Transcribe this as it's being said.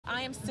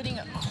I am sitting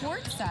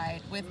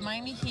courtside with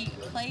Miami Heat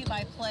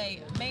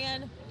play-by-play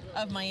man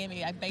of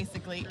Miami,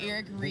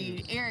 Eric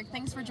Reid. Eric,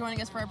 thanks for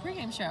joining us for our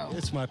pregame show.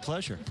 It's my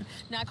pleasure.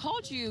 Now, I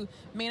called you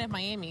man of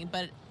Miami,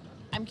 but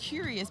I'm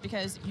curious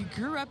because you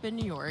grew up in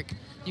New York,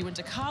 you went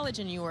to college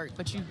in New York,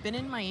 but you've been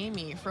in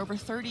Miami for over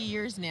 30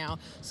 years now.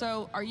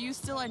 So are you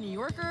still a New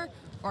Yorker,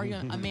 or are you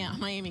a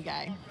Miami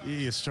guy?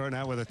 You're starting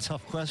out with a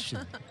tough question.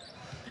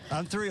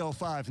 I'm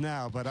 305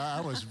 now, but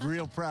I was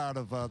real proud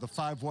of the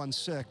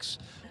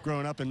 516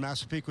 growing up in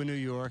Massapequa, New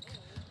York.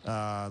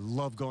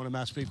 Love going to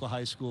Massapequa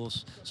High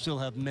Schools. Still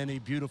have many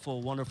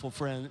beautiful, wonderful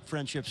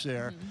friendships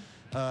there.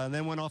 And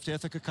then went off to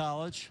Ithaca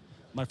College.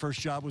 My first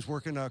job was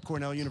working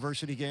Cornell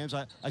University games.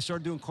 I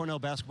started doing Cornell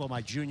basketball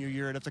my junior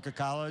year at Ithaca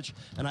College,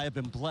 and I have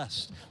been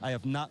blessed. I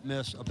have not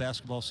missed a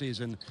basketball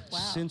season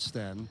since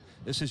then.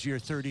 This is year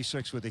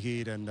 36 with the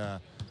Heat, and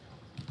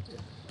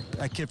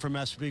that kid from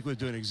Massapequa was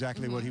doing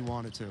exactly what he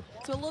wanted to.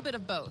 So a little bit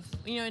of both.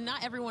 You know,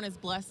 not everyone is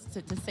blessed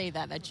to say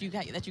that you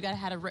got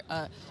had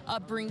a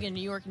upbringing in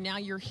New York. Now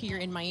you're here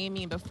in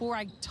Miami. And before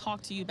I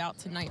talk to you about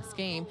tonight's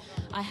game,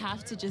 I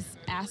have to just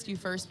ask you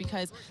first,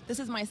 because this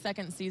is my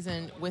second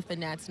season with the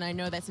Nets, and I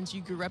know that since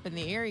you grew up in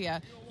the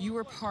area, you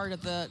were part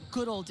of the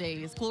good old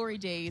days, glory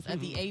days of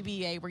the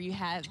ABA, where you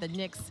had the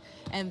Knicks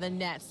and the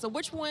Nets. So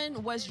which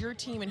one was your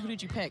team, and who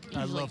did you pick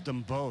usually? I loved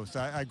them both.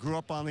 I grew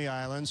up on the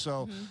island,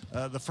 so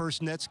the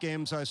first Nets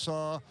games I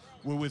saw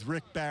were with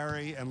Rick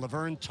Barry and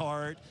Laverne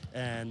Tart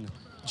and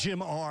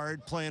Jim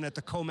Ard playing at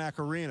the Comac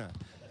Arena.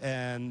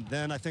 And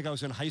then I think I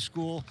was in high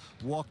school,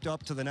 walked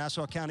up to the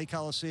Nassau County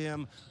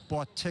Coliseum,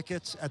 bought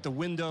tickets at the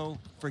window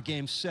for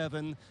Game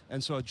 7,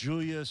 and saw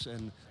Julius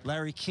and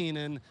Larry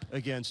Keenan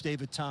against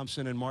David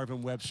Thompson and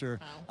Marvin Webster.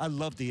 Wow. I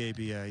loved the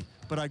ABA,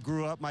 but I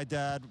grew up, my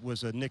dad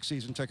was a Knicks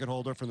season ticket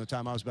holder from the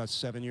time I was about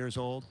 7 years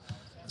old.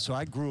 So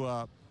I grew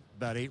up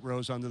about 8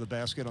 rows under the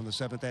basket on the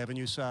 7th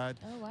Avenue side.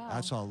 Oh, wow.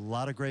 I saw a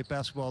lot of great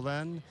basketball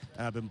then,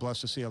 and I've been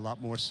blessed to see a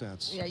lot more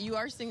since. Yeah, you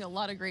are seeing a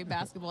lot of great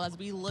basketball as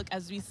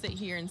we sit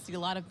here and see a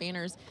lot of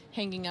banners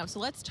hanging up.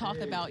 So let's talk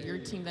about your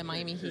team, the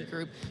Miami Heat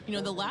group. You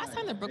know, the last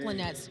time the Brooklyn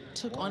Nets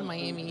took on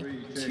Miami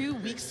 2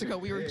 weeks ago,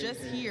 we were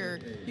just here.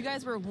 You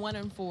guys were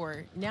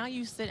 1-4. Now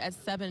you sit at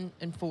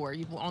 7-4.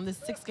 You've on this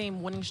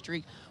 6-game winning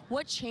streak.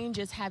 What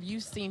changes have you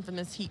seen from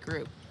this Heat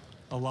group?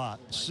 A lot.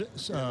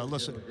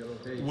 Listen,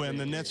 when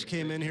the Nets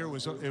came in here,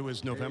 it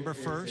was November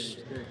 1st.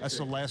 That's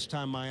the last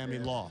time Miami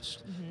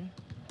lost.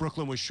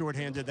 Brooklyn was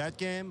shorthanded that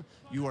game.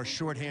 You are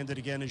shorthanded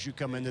again as you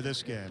come into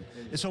this game.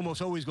 It's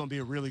almost always going to be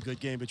a really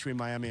good game between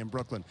Miami and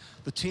Brooklyn.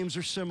 The teams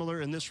are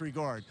similar in this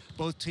regard.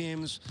 Both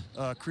teams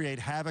create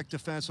havoc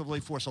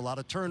defensively, force a lot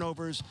of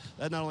turnovers.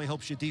 That not only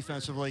helps you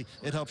defensively,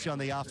 it helps you on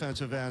the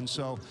offensive end.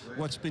 So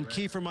what's been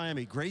key for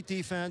Miami, great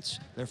defense.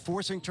 They're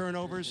forcing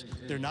turnovers.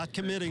 They're not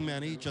committing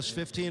many, just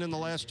 15 in the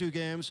last 2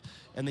 games.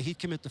 And the Heat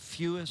commit the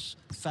fewest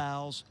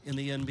fouls in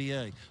the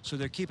NBA. So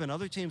they're keeping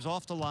other teams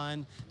off the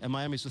line, and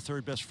Miami's the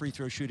 3rd best free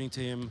throw shooting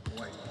team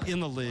in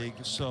the league.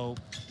 So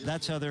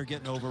that's how they're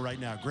getting over right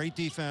now. Great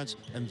defense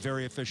and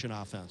very efficient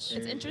offense.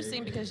 It's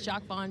interesting because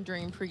Jacques Vaughn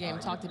during pregame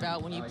talked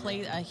about when you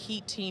play a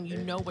Heat team, you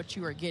know what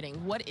you are getting.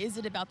 What is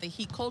it about the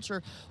Heat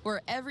culture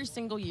where every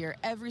single year,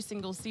 every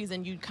single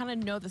season, you kind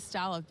of know the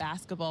style of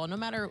basketball, no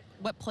matter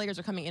what players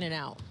are coming in and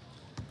out?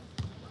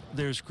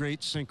 There's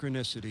great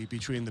synchronicity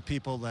between the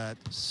people that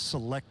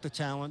select the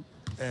talent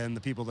and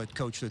the people that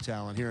coach the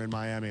talent here in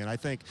Miami. And I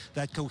think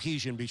that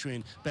cohesion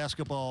between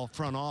basketball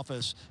front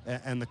office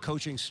and the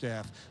coaching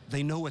staff,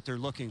 they know what they're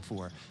looking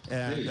for.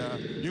 And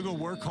you're going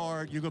to work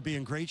hard. You're going to be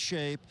in great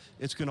shape.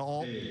 It's going to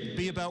all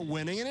be about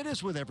winning, and it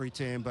is with every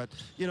team. But,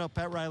 you know,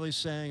 Pat Riley's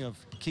saying of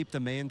keep the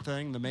main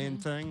thing. The main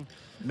thing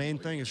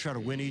is try to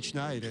win each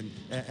night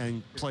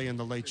and play in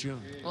the late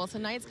June. Well,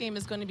 tonight's game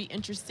is going to be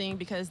interesting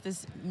because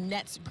this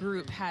Nets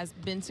group has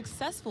been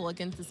successful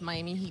against this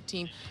Miami Heat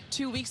team.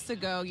 2 weeks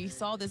ago, you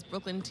saw this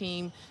Brooklyn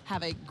team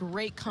have a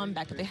great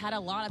comeback, but they had a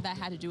lot of that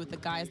had to do with the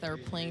guys that were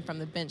playing from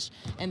the bench.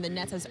 And the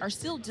Nets are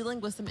still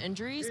dealing with some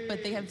injuries,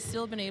 but they have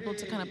still been able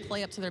to kind of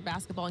play up to their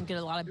basketball and get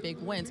a lot of big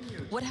wins.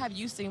 What have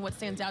you seen? What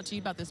stands out to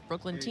you about this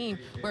Brooklyn team,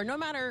 where no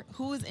matter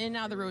who's in and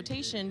out of the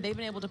rotation, they've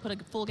been able to put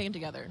a full game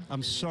together?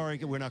 I'm sorry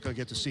we're not going to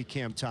get to see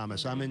Cam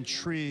Thomas. I'm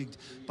intrigued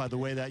by the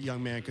way that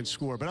young man can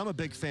score, but I'm a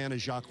big fan of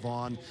Jacques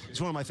Vaughn.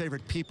 He's one of my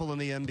favorite people in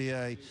the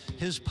NBA.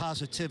 His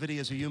positivity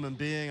as a human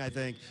being, I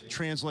think,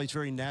 translates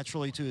very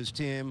naturally to his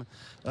team.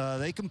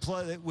 They can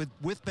play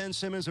with Ben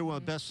Simmons. They're one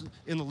of the best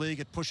in the league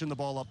at pushing the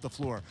ball up the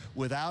floor.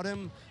 Without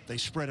him, they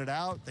spread it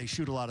out. They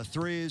shoot a lot of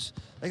threes.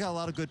 They got a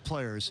lot of good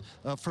players.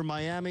 For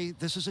Miami,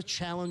 this is a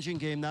challenging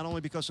game, not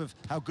only because of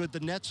how good the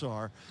Nets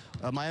are.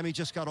 Miami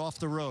just got off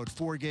the road,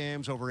 4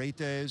 games over 8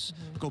 days.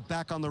 Go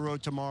back on the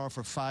road tomorrow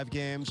for 5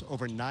 games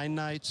over 9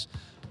 nights.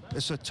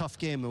 It's a tough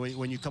game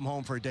when you come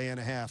home for a day and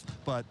a half,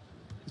 but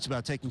it's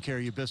about taking care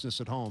of your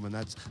business at home, and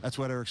that's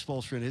what Eric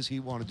Spoelstra and his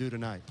Heat want to do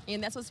tonight.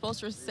 And that's what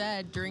Spoelstra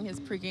said during his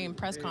pregame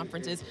press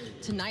conferences.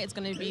 Tonight it's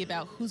going to be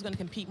about who's going to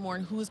compete more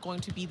and who's going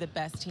to be the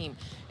best team.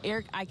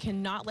 Eric, I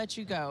cannot let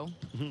you go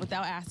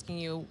without asking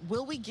you,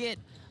 will we get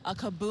a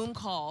kaboom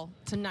call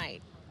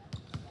tonight?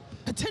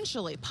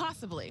 Potentially,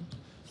 possibly.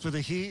 For the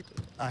Heat,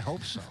 I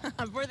hope so.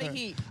 For the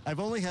Heat.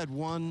 I've only had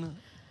one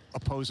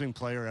opposing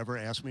player ever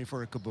ask me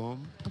for a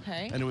kaboom.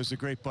 Okay. And it was the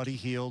great Buddy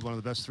Hield, one of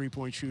the best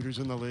three-point shooters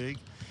in the league.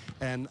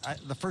 And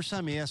the first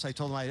time he asked, I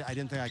told him I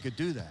didn't think I could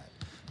do that.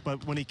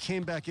 But when he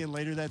came back in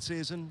later that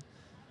season,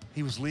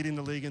 he was leading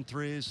the league in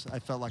threes. I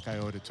felt like I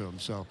owed it to him.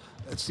 So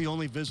it's the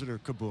only visitor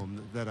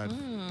kaboom that I've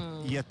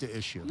yet to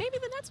issue. Maybe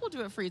the Nets will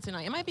do it for you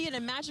tonight. It might be a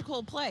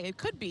magical play. It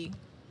could be.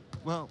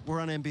 Well, we're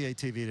on NBA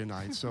TV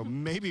tonight, so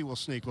maybe we'll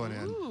sneak one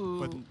in,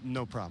 but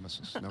no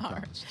promises. No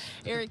promises.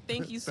 Right. Eric,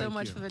 thank you so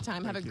much for the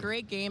time. Have a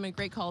great game and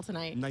great call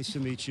tonight. Nice to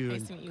meet you.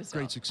 Nice to meet you as well.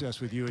 Great success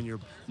with you and your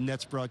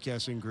Nets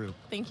broadcasting group.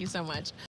 Thank you so much.